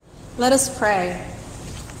Let us pray.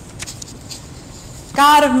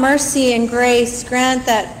 God of mercy and grace, grant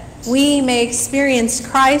that we may experience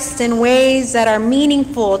Christ in ways that are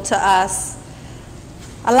meaningful to us.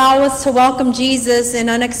 Allow us to welcome Jesus in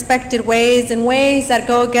unexpected ways, in ways that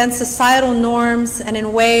go against societal norms, and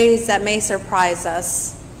in ways that may surprise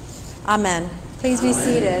us. Amen. Please be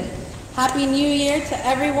seated. Happy New Year to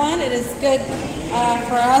everyone. It is good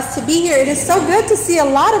for us to be here. It is so good to see a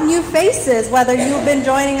lot of new faces, whether you've been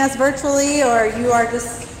joining us virtually or you are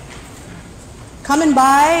just coming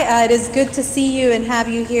by. It is good to see you and have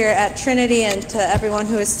you here at Trinity, and to everyone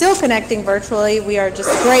who is still connecting virtually. We are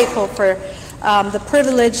just grateful for the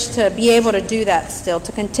privilege to be able to do that still,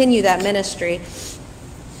 to continue that ministry.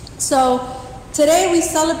 So today we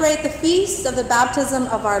celebrate the feast of the baptism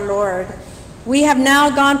of our Lord. We have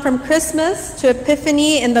now gone from Christmas to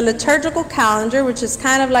Epiphany in the liturgical calendar, which is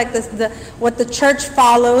kind of like what the church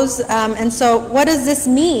follows. And so what does this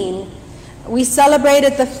mean? We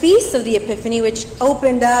celebrated the Feast of the Epiphany, which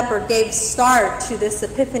opened up or gave start to this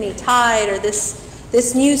Epiphany tide, or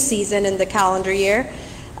this new season in the calendar year.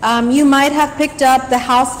 You might have picked up the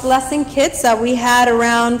house blessing kits that we had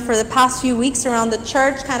around for the past few weeks around the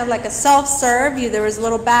church, kind of like a self-serve. There was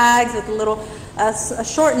little bags with a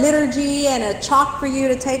short liturgy and a chalk for you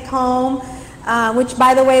to take home, which,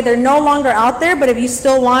 by the way, they're no longer out there, but if you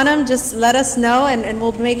still want them, just let us know, and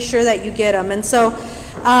we'll make sure that you get them. And so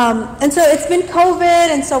it's been COVID,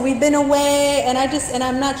 and so we've been away, and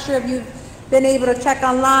I'm not sure if you've been able to check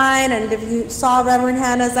online, and if you saw Reverend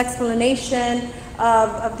Hannah's explanation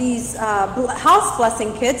of these house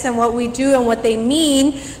blessing kits and what we do and what they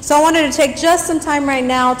mean. So I wanted to take just some time right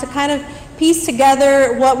now to kind of piece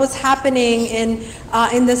together what was happening in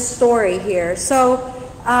this story here. So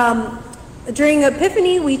during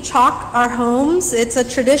Epiphany, we chalk our homes. It's a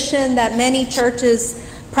tradition that many churches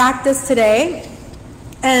practice today,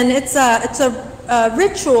 and it's a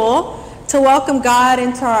ritual to welcome God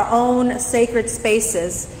into our own sacred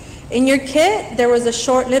spaces. In your kit, there was a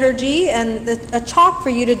short liturgy and a chalk for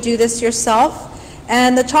you to do this yourself.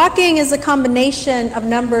 And the chalking is a combination of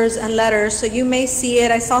numbers and letters, so you may see it.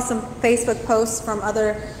 I saw some Facebook posts from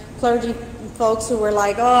other clergy folks who were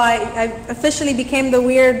like, oh, I officially became the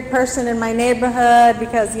weird person in my neighborhood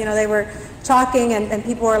because, they were chalking, and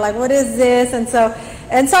people were like, what is this? And so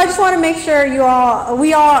I just want to make sure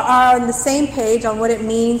we all are on the same page on what it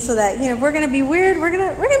means, so that, if we're going to be weird, we're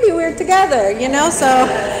going to be weird together,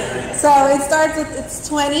 So it starts with, it's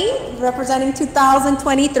 20, representing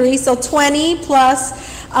 2023. So 20 plus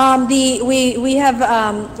we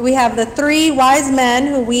have the three wise men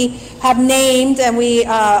who we have named, and we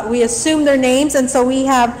assume their names, and so we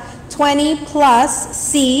have 20 plus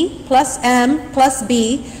C plus M plus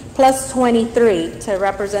B plus 23 to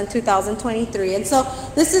represent 2023. And so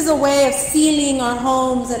this is a way of sealing our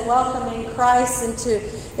homes and welcoming Christ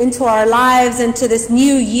into our lives, into this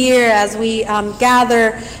new year as we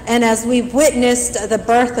gather and as we've witnessed the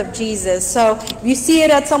birth of Jesus. So if you see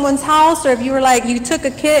it at someone's house, or if you were like, you took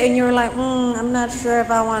a kit and you were like, I'm not sure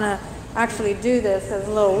if I want to actually do this, it's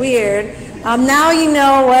a little weird. Now you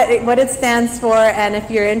know what it stands for, and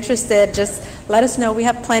if you're interested, just let us know. We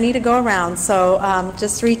have plenty to go around, so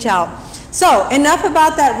just reach out. So enough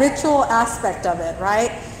about that ritual aspect of it,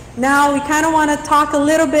 right? Now we kind of want to talk a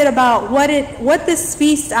little bit about what this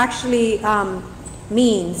feast actually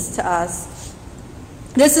means to us.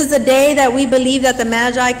 This is the day that we believe that the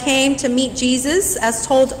Magi came to meet Jesus, as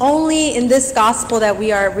told only in this gospel that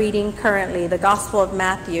we are reading currently, the Gospel of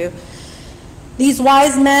Matthew. These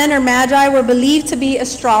wise men, or Magi, were believed to be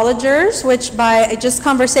astrologers, which by just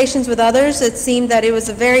conversations with others, it seemed that it was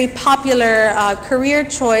a very popular career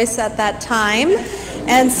choice at that time.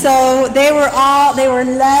 And so they were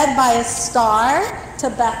led by a star to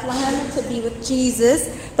Bethlehem to be with Jesus.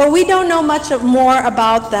 But we don't know much more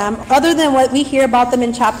about them other than what we hear about them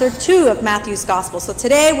in chapter 2 of Matthew's Gospel. So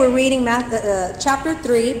today we're reading chapter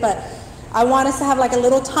 3, but I want us to have like a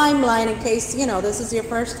little timeline in case, this is your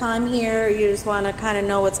first time here. You just want to kind of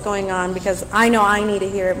know what's going on, because I know I need to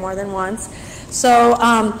hear it more than once. So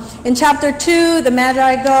in chapter 2, the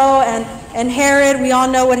Magi go, and Herod, we all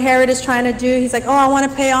know what Herod is trying to do. He's like, I want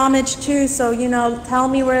to pay homage too, so, tell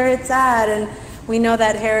me where it's at. And we know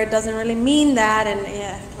that Herod doesn't really mean that,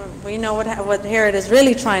 and we know what Herod is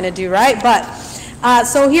really trying to do, right? But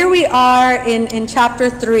so here we are in chapter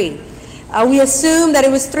 3. We assume that it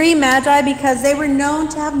was 3 Magi because they were known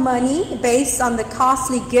to have money based on the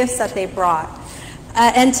costly gifts that they brought.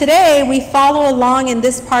 And today we follow along in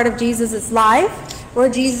this part of Jesus' life where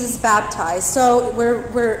Jesus is baptized. So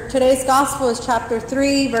today's gospel is chapter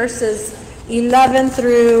 3, verses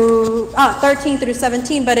 13 through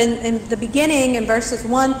 17, but in the beginning, in verses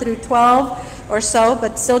 1 through 12 or so,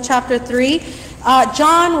 but still chapter 3,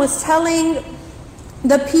 John was telling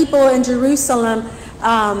the people in Jerusalem,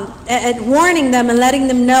 and warning them and letting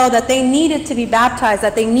them know that they needed to be baptized,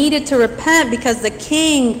 that they needed to repent because the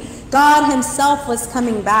King, God himself, was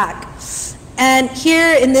coming back. And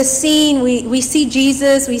here in this scene, we see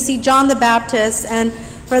Jesus, we see John the Baptist, and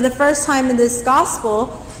for the first time in this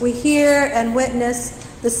gospel, we hear and witness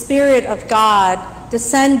the Spirit of God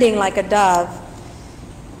descending like a dove.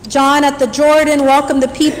 John at the Jordan welcomed the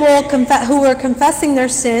people who were confessing their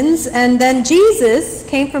sins, and then Jesus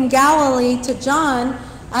came from Galilee to John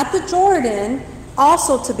at the Jordan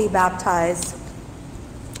also to be baptized.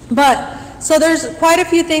 So there's quite a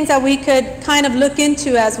few things that we could kind of look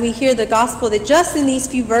into as we hear the gospel, that just in these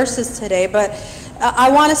few verses today. But I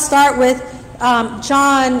want to start with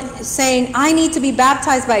John saying, I need to be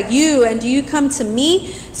baptized by you, and do you come to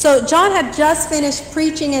me? So John had just finished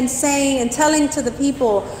preaching and saying and telling to the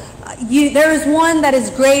people, there is one that is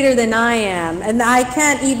greater than I am, and I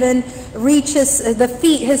can't even reach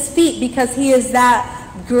his feet because he is that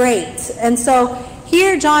great. And so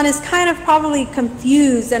here John is kind of probably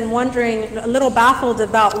confused and wondering, a little baffled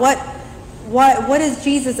about what is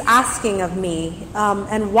Jesus asking of me,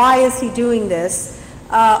 and why is he doing this?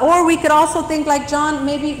 Or we could also think like John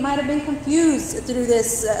maybe might have been confused through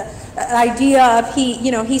this idea of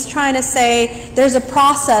he's trying to say there's a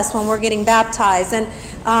process when we're getting baptized, and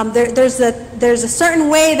there's a certain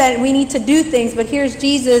way that we need to do things, but here's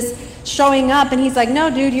Jesus showing up and he's like, no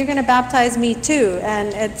dude, you're going to baptize me too,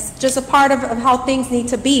 and it's just a part of how things need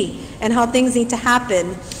to be and how things need to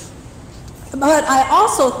happen. But I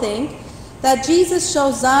also think that Jesus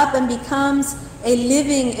shows up and becomes a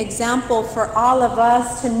living example for all of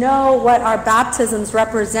us to know what our baptisms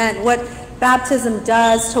represent, what baptism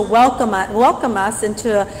does to welcome us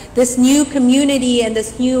into this new community and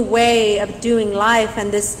this new way of doing life,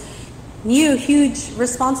 and this new huge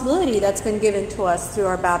responsibility that's been given to us through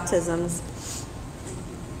our baptisms.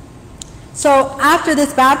 So after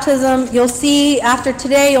this baptism, you'll see, after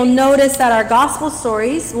today, you'll notice that our gospel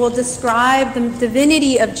stories will describe the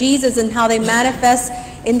divinity of Jesus and how they manifest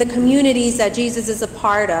in the communities that Jesus is a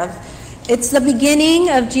part of. It's the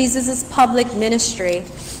beginning of Jesus' public ministry.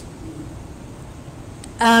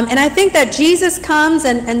 And I think that Jesus comes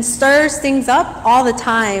and stirs things up all the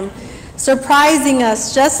time, surprising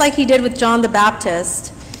us just like he did with John the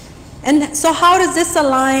Baptist. And so how does this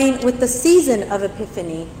align with the season of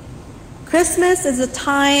Epiphany? Christmas is a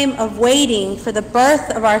time of waiting for the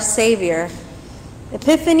birth of our Savior.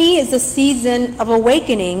 Epiphany is a season of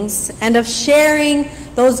awakenings and of sharing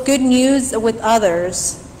those good news with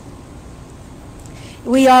others.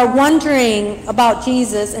 We are wondering about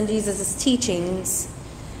Jesus and Jesus' teachings.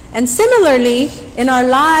 And similarly, in our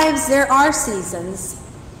lives, there are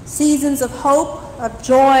seasons of hope, of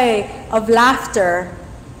joy, of laughter,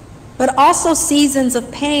 but also seasons of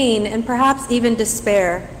pain and perhaps even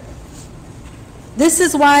despair. This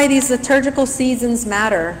is why these liturgical seasons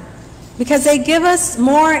matter, because they give us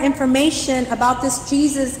more information about this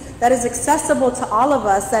Jesus that is accessible to all of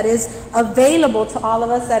us, that is available to all of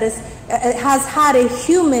us, that has had a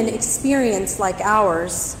human experience like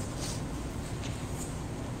ours.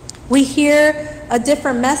 We hear a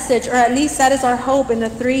different message, or at least that is our hope in the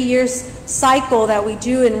 3 years cycle that we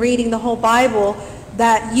do in reading the whole Bible,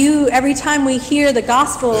 that every time we hear the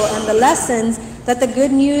gospel and the lessons, that the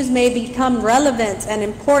good news may become relevant and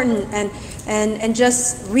important and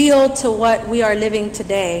just real to what we are living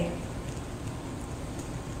today.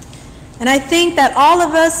 And I think that all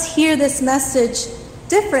of us hear this message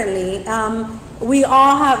differently. We're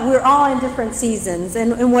all in different seasons,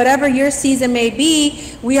 and whatever your season may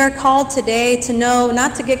be, we are called today to know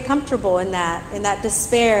not to get comfortable in that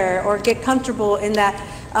despair, or get comfortable in that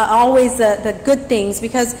always the good things,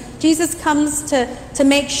 because Jesus comes to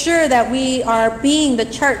make sure that we are being the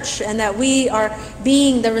church and that we are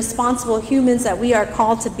being the responsible humans that we are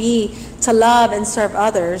called to be, to love and serve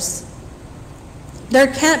others. There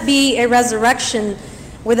can't be a resurrection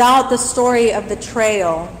without the story of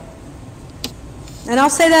betrayal. And I'll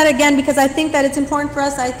say that again because I think that it's important for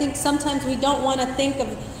us. I think sometimes we don't want to think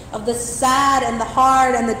of the sad and the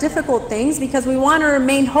hard and the difficult things, because we want to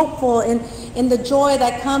remain hopeful in the joy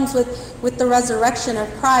that comes with the resurrection of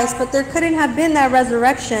Christ. But there couldn't have been that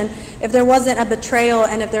resurrection if there wasn't a betrayal,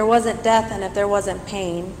 and if there wasn't death, and if there wasn't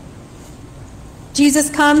pain. Jesus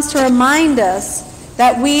comes to remind us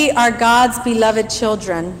that we are God's beloved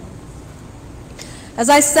children. As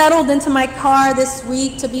I settled into my car this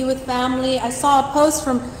week to be with family, I saw a post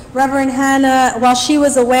from Reverend Hannah while she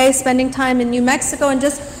was away spending time in New Mexico, and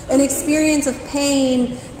just an experience of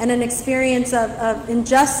pain and an experience of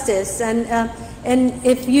injustice. And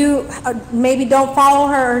if you maybe don't follow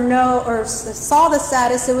her or know or saw the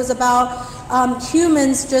status, it was about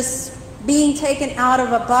humans just being taken out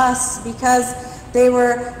of a bus because they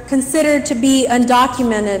were considered to be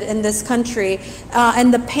undocumented in this country,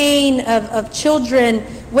 and the pain of children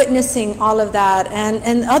witnessing all of that,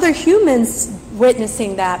 and other humans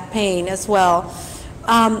witnessing that pain as well.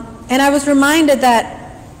 And I was reminded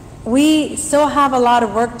that we still have a lot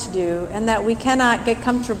of work to do, and that we cannot get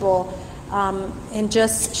comfortable in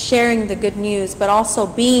just sharing the good news, but also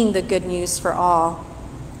being the good news for all.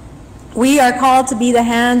 We are called to be the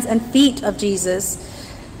hands and feet of Jesus.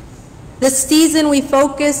 This season we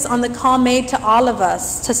focus on the call made to all of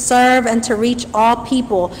us to serve and to reach all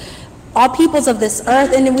peoples of this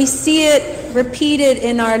earth, and we see it repeated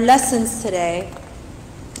in our lessons today,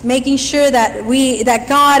 making sure that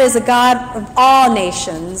God is a God of all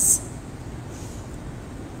nations.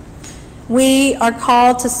 We are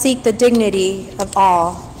called to seek the dignity of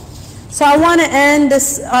all. So I want to end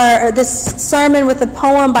this sermon with a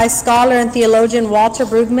poem by scholar and theologian Walter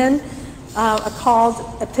Brueggemann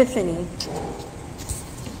called Epiphany.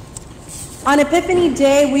 On Epiphany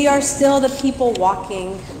Day, we are still the people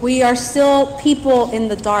walking. We are still people in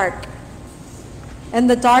the dark. And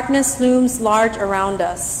the darkness looms large around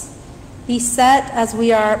us, beset as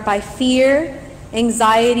we are by fear,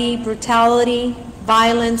 anxiety, brutality,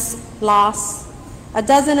 violence, loss, a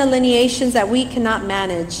dozen alineations that we cannot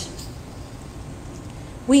manage.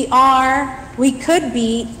 We could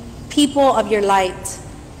be people of your light.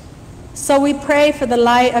 So we pray for the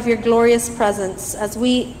light of your glorious presence as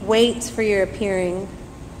we wait for your appearing.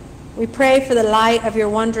 We pray for the light of your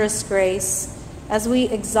wondrous grace as we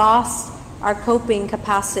exhaust our coping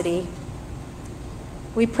capacity.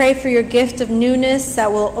 We pray for your gift of newness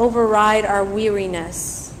that will override our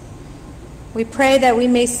weariness. We pray that we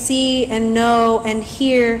may see and know and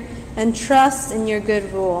hear and trust in your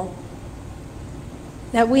good rule,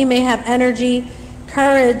 that we may have energy,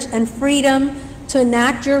 courage, and freedom to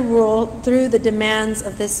enact your rule through the demands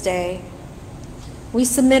of this day. We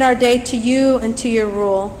submit our day to you and to your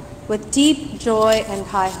rule with deep joy and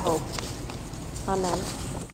high hope. Amen.